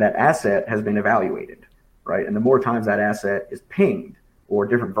 that means that asset has been evaluated, right? And the more times that asset is pinged or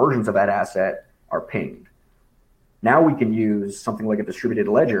different versions of that asset are pinged, now we can use something like a distributed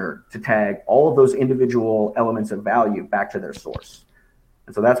ledger to tag all of those individual elements of value back to their source.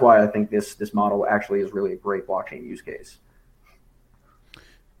 And so that's why I think this model actually is really a great blockchain use case.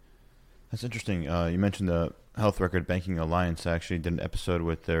 That's interesting. You mentioned the Health Record Banking Alliance. I actually did an episode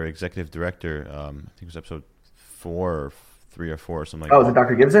with their executive director. I think it was episode 3 or 4 or something like that. Oh, is it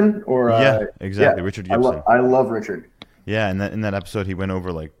Dr. Gibson? Yeah, exactly. Yeah. Richard Gibson. I love Richard. Yeah, and in that episode, he went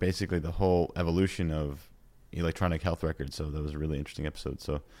over like basically the whole evolution of electronic health records. So that was a really interesting episode.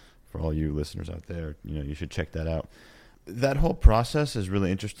 So for all you listeners out there, you should check that out. That whole process is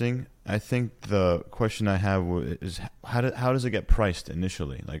really interesting. I think the question I have is how does it get priced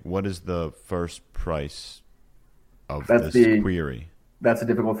initially? Like, what is the first price of this query? That's a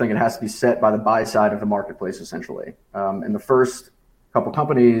difficult thing. It has to be set by the buy side of the marketplace, essentially. And the first couple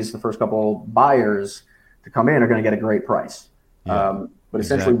companies, the first couple buyers to come in are going to get a great price. Yeah, but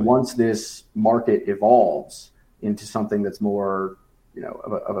essentially, once this market evolves into something that's more,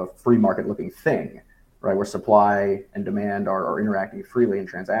 of a free market looking thing, right, where supply and demand are interacting freely and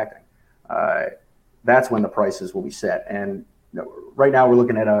transacting, that's when the prices will be set. And right now we're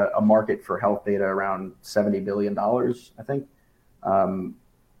looking at a market for health data around $70 billion, I think.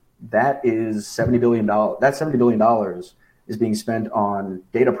 That is $70 billion. That $70 billion is being spent on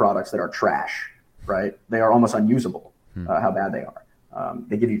data products that are trash, right? They are almost unusable, how bad they are.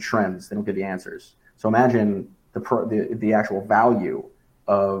 They give you trends. They don't give you answers. So imagine the actual value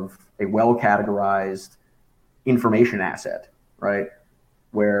of a well-categorized information asset, right?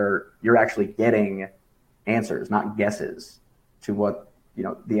 Where you're actually getting answers, not guesses, to what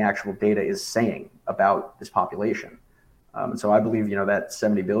the actual data is saying about this population. And so I believe that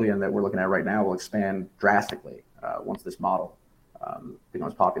 70 billion that we're looking at right now will expand drastically once this model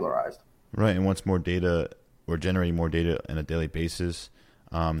becomes popularized. Right, and once more data, we're generating more data on a daily basis.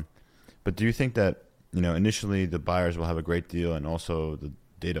 But do you think that initially the buyers will have a great deal, and also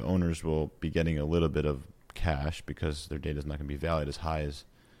data owners will be getting a little bit of cash because their data is not going to be valued as high as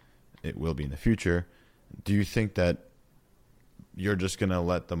it will be in the future. Do you think that you're just going to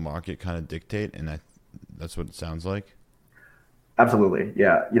let the market kind of dictate, and that's what it sounds like? Absolutely,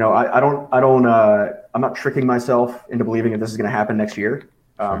 yeah. I'm not tricking myself into believing that this is going to happen next year.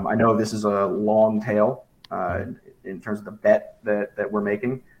 Sure. I know this is a long tail in terms of the bet that we're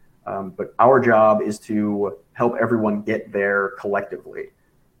making, but our job is to help everyone get there collectively.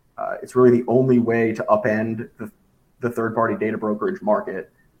 It's really the only way to upend the third-party data brokerage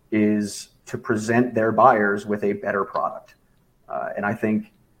market is to present their buyers with a better product. And I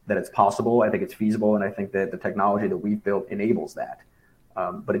think that it's possible. I think it's feasible. And I think that the technology that we've built enables that.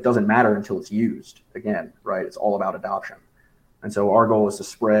 But it doesn't matter until it's used. Again, right? It's all about adoption. And so our goal is to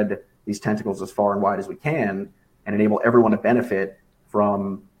spread these tentacles as far and wide as we can and enable everyone to benefit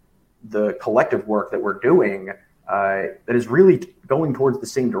from the collective work that we're doing that is really going towards the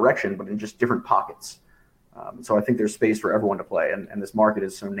same direction, but in just different pockets. So I think there's space for everyone to play. And this market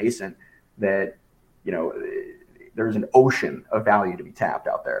is so nascent that, there's an ocean of value to be tapped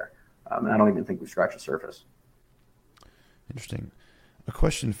out there. And I don't even think we've scratched the surface. Interesting. A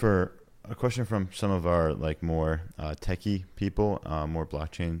question from some of our more techie people, more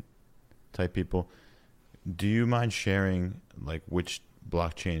blockchain type people. Do you mind sharing which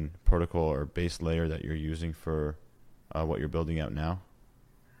blockchain protocol or base layer that you're using for what you're building out now?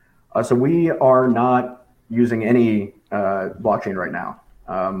 So we are not using any blockchain right now.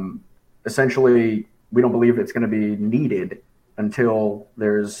 Essentially, we don't believe it's going to be needed until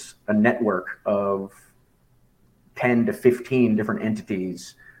there's a network of 10 to 15 different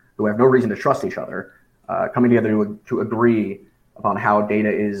entities who have no reason to trust each other, coming together to agree upon how data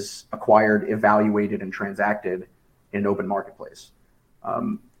is acquired, evaluated, and transacted in an open marketplace.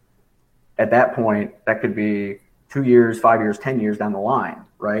 At that point, that could be 2 years, 5 years, 10 years down the line,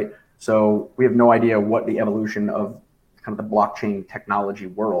 right? So we have no idea what the evolution of kind of the blockchain technology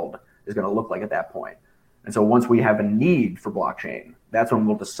world is going to look like at that point. And so once we have a need for blockchain, that's when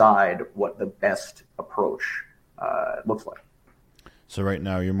we'll decide what the best approach looks like. So right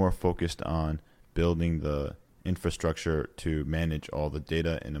now you're more focused on building the infrastructure to manage all the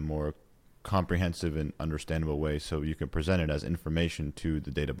data in a more comprehensive and understandable way so you can present it as information to the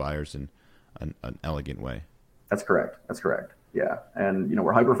data buyers in an elegant way. That's correct. Yeah. And,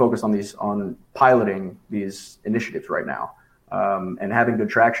 we're hyper focused on piloting these initiatives right now. And having good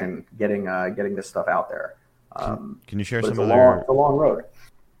traction, getting this stuff out there. Can you share some of it's a long road.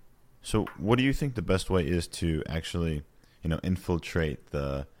 So what do you think the best way is to actually, infiltrate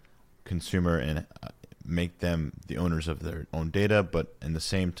the consumer and make them the owners of their own data, but in the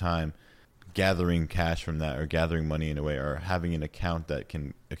same time gathering cash from that or gathering money in a way or having an account that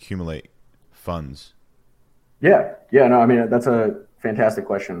can accumulate funds? Yeah. No, I mean, that's a fantastic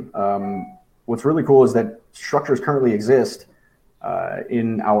question. What's really cool is that structures currently exist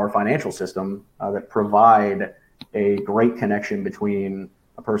in our financial system that provide a great connection between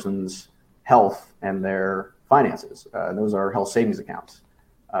a person's health and their finances. Those are health savings accounts.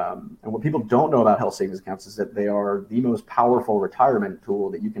 And what people don't know about health savings accounts is that they are the most powerful retirement tool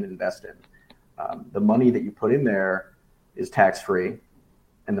that you can invest in. The money that you put in there is tax-free,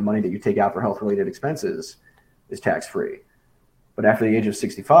 and the money that you take out for health-related expenses is tax-free. But after the age of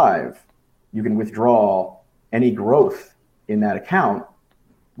 65, you can withdraw any growth in that account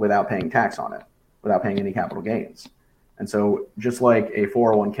without paying tax on it, without paying any capital gains. And so just like a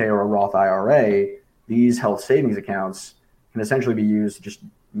 401k or a Roth IRA, these health savings accounts can essentially be used to just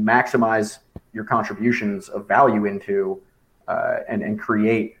maximize your contributions of value into and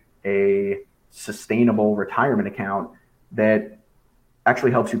create a sustainable retirement account that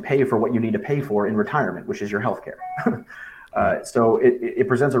actually helps you pay for what you need to pay for in retirement, which is your healthcare. So it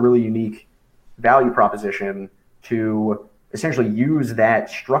presents a really unique value proposition to essentially use that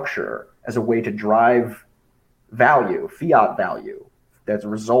structure as a way to drive value, fiat value, that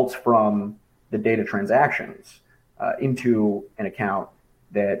results from the data transactions into an account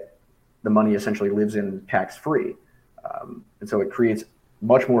that the money essentially lives in tax-free. And so it creates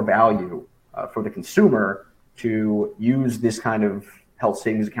much more value for the consumer to use this kind of health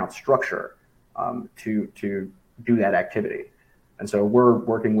savings account structure to do that activity. And so we're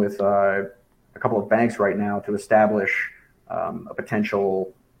working with a couple of banks right now to establish a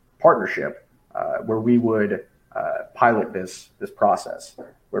potential partnership where we would pilot this process,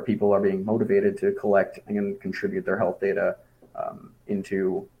 where people are being motivated to collect and contribute their health data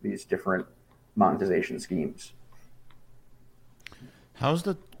into these different monetization schemes. How's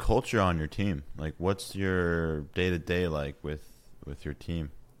the culture on your team? Like, what's your day-to-day like with your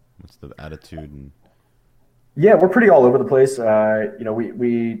team? What's the attitude? And Yeah, we're pretty all over the place. We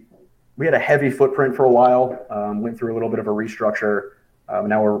had a heavy footprint for a while. Went through a little bit of a restructure.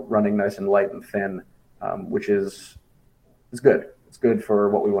 Now we're running nice and light and thin, which is good. It's good for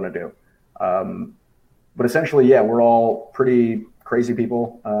what we want to do. But essentially, yeah, we're all pretty crazy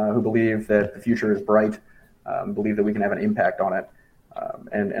people who believe that the future is bright, believe that we can have an impact on it,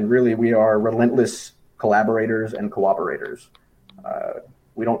 and really we are relentless collaborators and cooperators.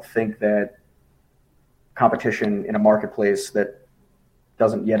 We don't think that competition in a marketplace that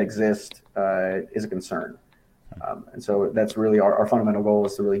doesn't yet exist is a concern. And so that's really our fundamental goal,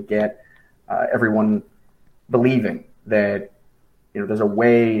 is to really get everyone believing that there's a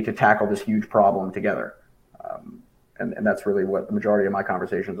way to tackle this huge problem together. And that's really what the majority of my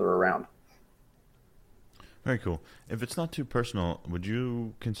conversations are around. Very cool. If it's not too personal, what would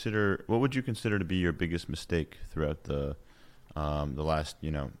you consider to be your biggest mistake throughout the last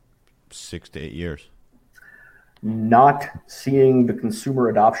 6 to 8 years? Not seeing the consumer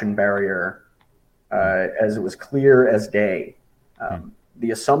adoption barrier as it was clear as day.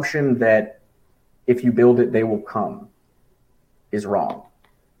 The assumption that if you build it, they will come is wrong.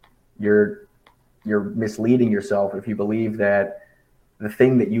 You're misleading yourself if you believe that the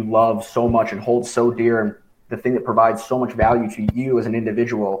thing that you love so much and hold so dear, and the thing that provides so much value to you as an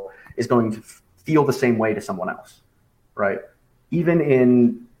individual, is going to feel the same way to someone else, right? Even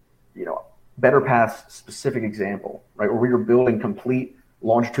in, Better Path's specific example, right, where we were building complete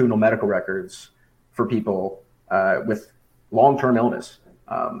longitudinal medical records for people with long-term illness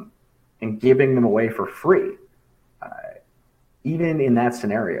and giving them away for free. Even in that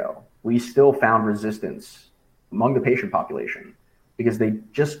scenario, we still found resistance among the patient population because they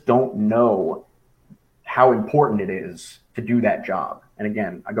just don't know how important it is to do that job. And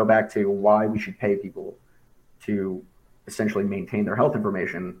again, I go back to why we should pay people to essentially maintain their health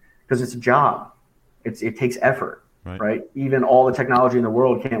information, because it's a job. It takes effort, right? Even all the technology in the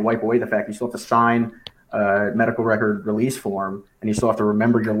world can't wipe away the fact you still have to sign a medical record release form, and you still have to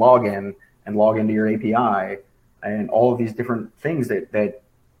remember your login and log into your API and all of these different things that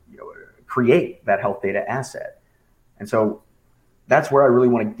create that health data asset. And so that's where I really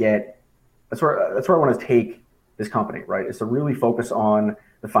want to get. That's where I want to take this company, right? Is to really focus on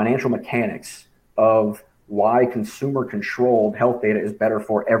the financial mechanics of why consumer-controlled health data is better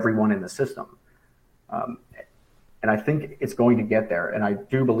for everyone in the system. And I think it's going to get there. And I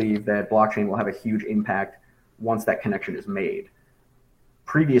do believe that blockchain will have a huge impact once that connection is made.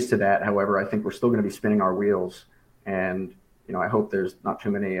 Previous to that, however, I think we're still going to be spinning our wheels. And, I hope there's not too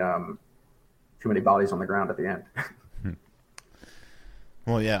many bodies on the ground at the end.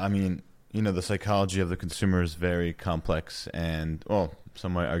 Well, yeah, I mean, the psychology of the consumer is very complex, and, well,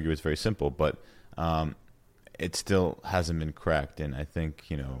 some might argue it's very simple, but it still hasn't been cracked. And I think,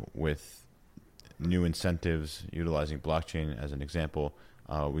 with new incentives, utilizing blockchain as an example,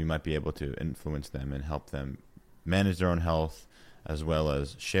 we might be able to influence them and help them manage their own health, as well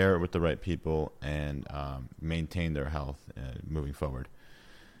as share it with the right people and maintain their health moving forward.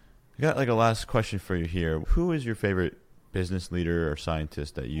 I got a last question for you here. Who is your favorite business leader or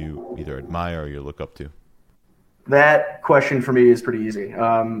scientist that you either admire or you look up to? That question for me is pretty easy.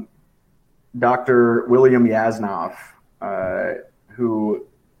 Dr. William Yasnoff, who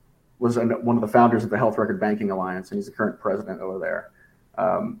was one of the founders of the Health Record Banking Alliance, and he's the current president over there.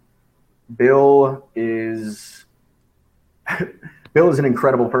 Bill is an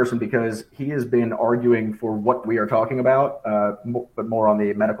incredible person because he has been arguing for what we are talking about, but more on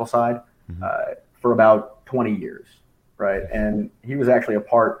the medical side, for about 20 years, right? And he was actually a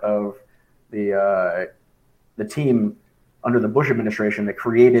part of the team under the Bush administration that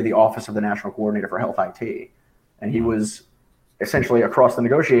created the Office of the National Coordinator for Health IT. And he was essentially across the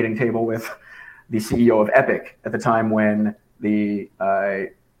negotiating table with the CEO of Epic at the time when the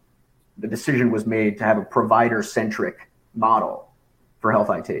decision was made to have a provider-centric model for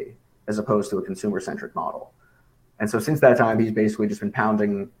health IT as opposed to a consumer-centric model. And so since that time, he's basically just been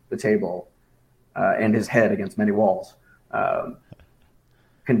pounding the table and his head against many walls,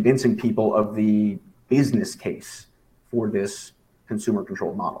 convincing people of the business case for this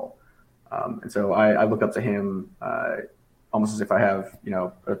consumer-controlled model. And so I look up to him almost as if I have,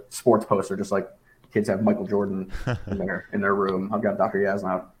 a sports poster, just like kids have Michael Jordan in their room. I've got Dr.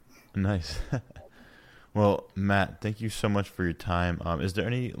 Yasnoff. Nice. Well, Matt, thank you so much for your time. Is there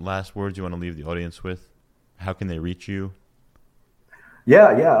any last words you want to leave the audience with? How can they reach you?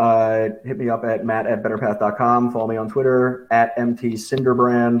 Yeah. Hit me up at matt@betterpath.com. Follow me on Twitter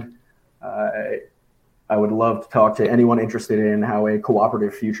 @MTCinderbrand. I would love to talk to anyone interested in how a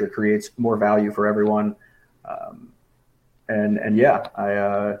cooperative future creates more value for everyone. I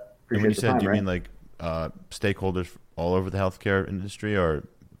appreciate the time. Do you right? mean like stakeholders all over the healthcare industry, or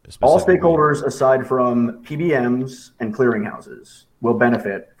all stakeholders aside from PBMs and clearinghouses will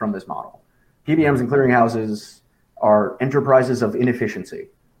benefit from this model. PBMs and clearinghouses are enterprises of inefficiency.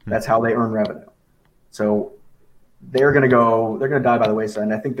 That's how they earn revenue. So they're going to die by the wayside.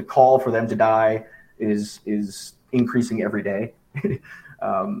 And I think the call for them to die is increasing every day.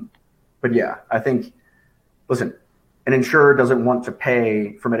 But yeah, I think, listen, an insurer doesn't want to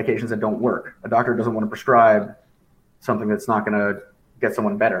pay for medications that don't work. A doctor doesn't want to prescribe something that's not going to get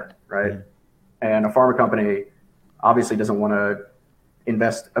someone better, right? Mm-hmm. And a pharma company obviously doesn't want to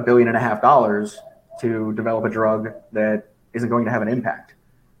invest $1.5 billion to develop a drug that isn't going to have an impact,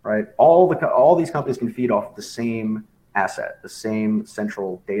 right? All these companies can feed off the same asset, the same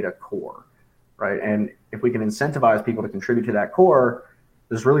central data core, right? And if we can incentivize people to contribute to that core,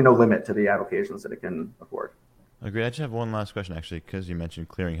 there's really no limit to the applications that it can afford. Agreed. I just have one last question, actually, because you mentioned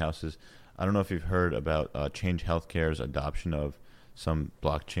clearinghouses. I don't know if you've heard about Change Healthcare's adoption of some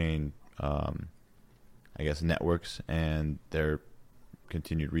blockchain, networks, and their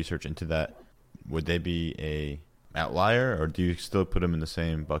continued research into that. Would they be a outlier, or do you still put them in the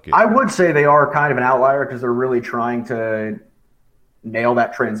same bucket? I would say they are kind of an outlier because they're really trying to nail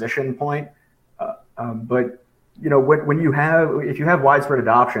that transition point. But if you have widespread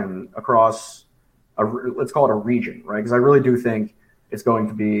adoption across let's call it a region, right? Because I really do think it's going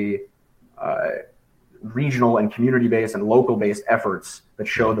to be regional and community-based and local-based efforts that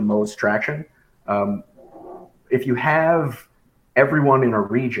show the most traction. If you have everyone in a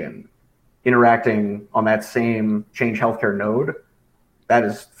region interacting on that same Change Healthcare node, that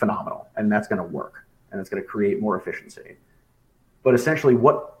is phenomenal, and that's going to work, and it's going to create more efficiency. But essentially,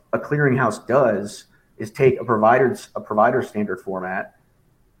 what a clearinghouse does is take a provider standard format,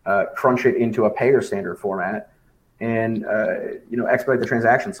 crunch it into a payer standard format, and expedite the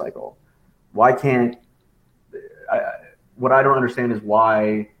transaction cycle. Why can't? What I don't understand is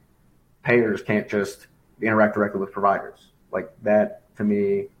why payers can't just interact directly with providers. Like that, to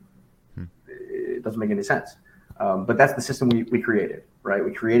me, it doesn't make any sense. But that's the system we created, right?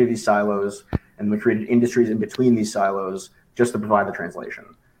 We created these silos, and we created industries in between these silos just to provide the translation.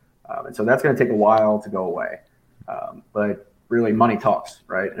 And so that's going to take a while to go away. But really, money talks,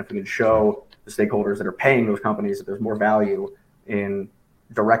 right? And if we can show the stakeholders that are paying those companies that there's more value in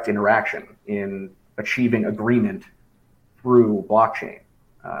direct interaction, in achieving agreement through blockchain,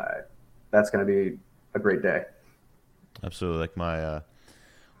 that's going to be a great day. Absolutely. Like one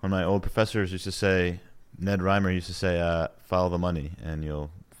of my old professors used to say, Ned Reimer used to say, follow the money and you'll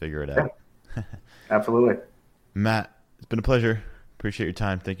figure it out. Yeah. Absolutely. Matt, it's been a pleasure. Appreciate your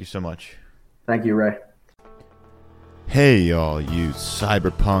time. Thank you so much. Thank you, Ray. Hey, y'all, you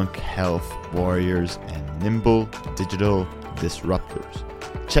cyberpunk health warriors and nimble digital disruptors.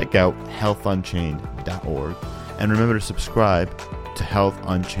 Check out healthunchained.org and remember to subscribe to Health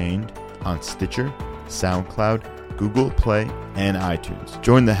Unchained on Stitcher, SoundCloud, Google Play, and iTunes.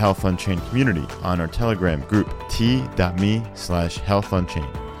 Join the Health Unchained community on our Telegram group,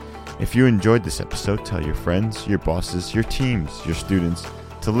 t.me/healthunchained. If you enjoyed this episode, tell your friends, your bosses, your teams, your students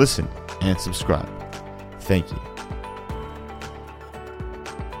to listen and subscribe. Thank you.